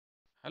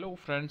Hello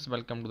friends,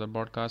 welcome to the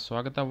podcast.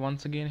 स्वागत है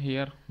once again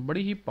here.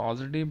 बड़ी ही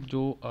पॉजिटिव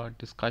जो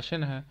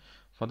डिस्कशन है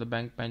for the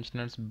bank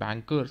pensioners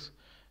bankers.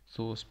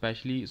 So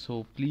specially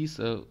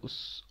please उस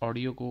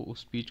audio को,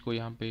 उस स्पीच को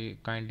यहाँ पे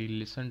kindly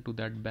listen to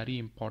that very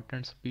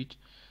important speech.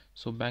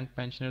 So bank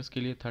pensioners के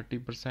लिए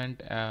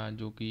 30%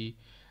 जो कि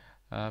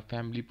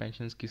फैमिली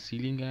पेंशन्स की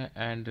सीलिंग है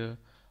एंड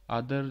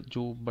अदर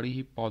जो बड़ी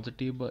ही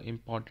पॉजिटिव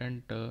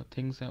इम्पॉर्टेंट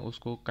थिंग्स हैं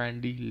उसको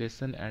kindly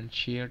listen and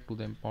share to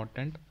the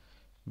important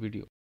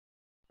video.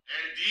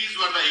 And these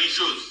were the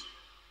issues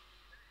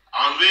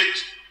on which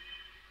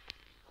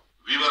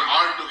we were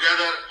all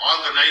together, all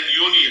the 9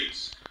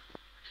 unions,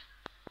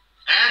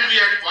 and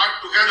we had fought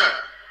together,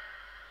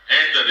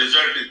 and the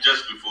result is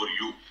just before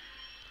you.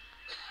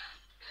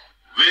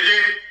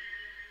 Within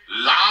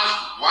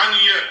last 1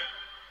 year,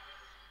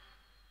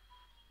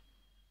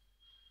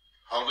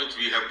 how much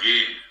we have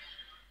gained,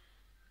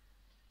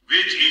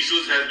 which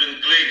issues has been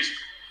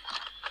clinched,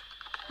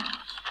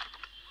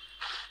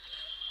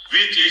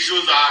 which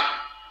issues are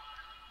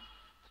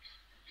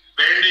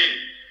pending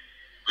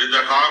with the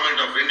government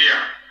of India,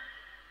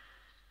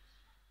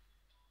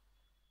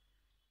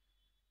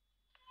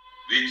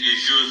 which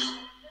issues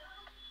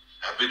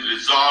have been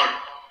resolved,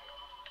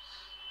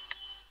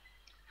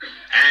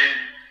 and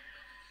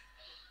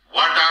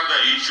what are the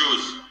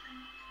issues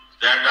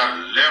that are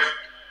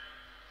left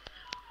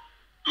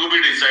to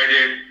be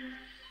decided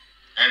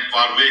and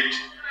for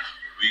which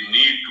we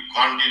need to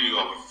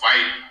continue our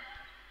fight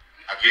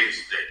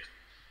against that.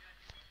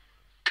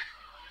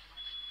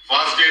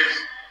 First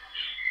is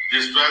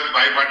this 12th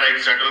bipartite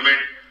settlement.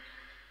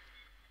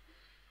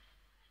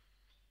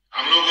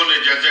 हम लोगों ने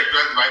जैसे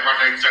 12th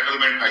bipartite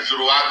settlement का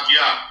शुरुआत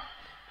किया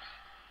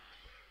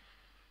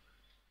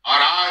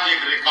और आज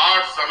एक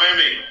रिकॉर्ड समय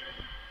में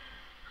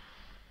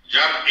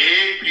जब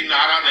एक भी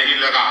नारा नहीं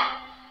लगा,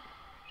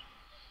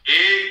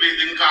 एक भी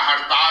दिन का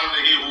हड़ताल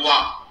नहीं हुआ,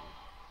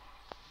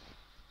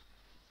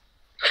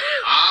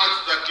 आज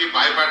तक की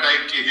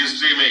बाइपार्टाइट की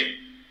हिस्ट्री में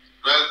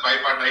 12th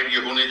bipartite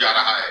ये होने जा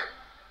रहा है।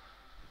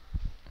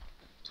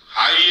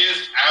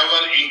 Highest ever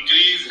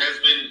increase has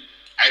been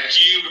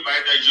achieved by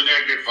the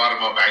United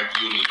Farmer Bank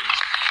Unions.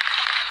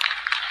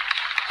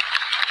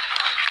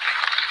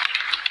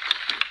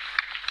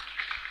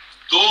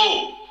 Though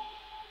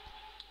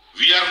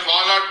we are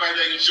followed by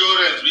the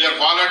insurance, we are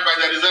followed by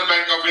the Reserve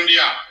Bank of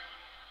India,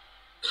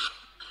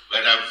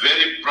 but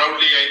very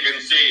proudly I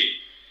can say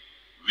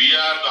we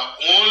are the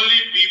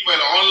only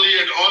people, only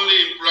and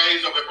only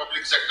employees of a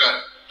public sector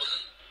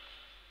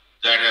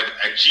that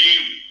have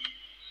achieved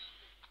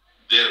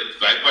their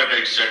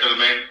bipartite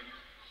settlement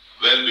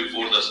well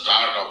before the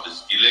start of these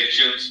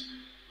elections,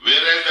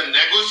 whereas the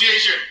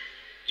negotiation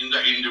in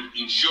the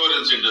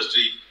insurance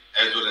industry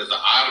as well as the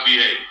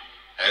RBI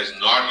has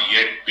not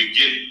yet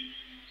begun.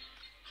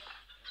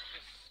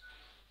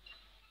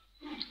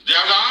 They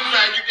have gone for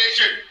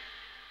education.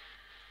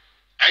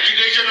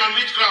 Education on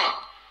which ground?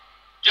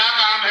 क्या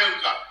काम है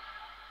उनका?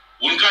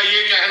 उनका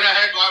ये कहना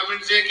है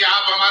government से कि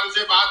आप हमारे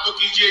से बात तो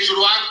कीजिए,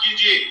 शुरुआत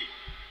कीजिए।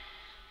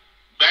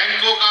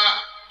 बैंकों का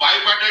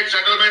बाइपार्टाइट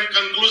सेटलमेंट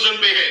कंक्लूजन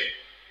पे है,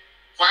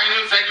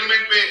 फाइनल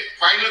सेटलमेंट पे,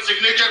 फाइनल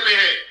सिग्नेचर पे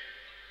है,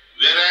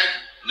 whereas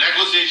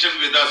negotiation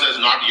with us has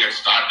not yet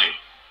started.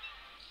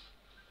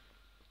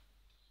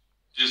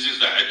 This is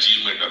the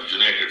achievement of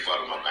United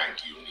Farmer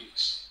Bank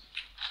Unions.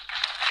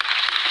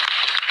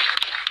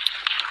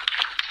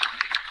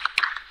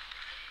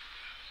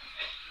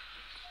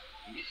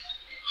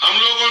 हम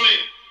लोगों ने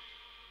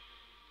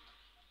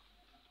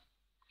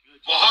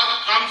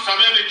बहुत कम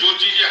समय में जो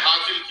चीजें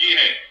हासिल की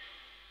हैं,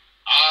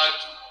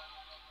 आज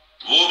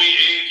वो भी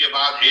एक के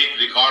बाद एक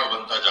रिकॉर्ड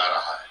बनता जा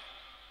रहा है।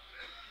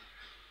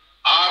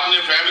 आपने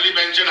फैमिली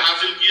पेंशन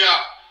हासिल किया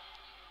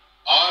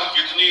और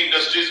कितनी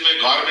इंडस्ट्रीज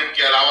में गवर्नमेंट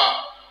के अलावा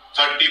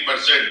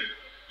 30%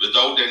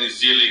 without any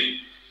ceiling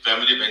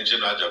family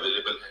pension आज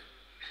अवेलेबल है।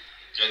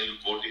 Can you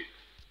coat it?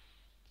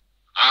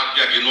 आप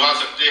क्या गिनवा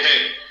सकते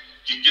हैं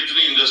कि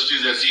कितनी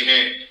इंडस्ट्रीज ऐसी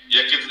हैं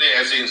या कितने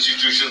ऐसे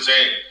इंस्टीट्यूशंस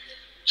हैं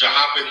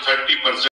जहां पे 30%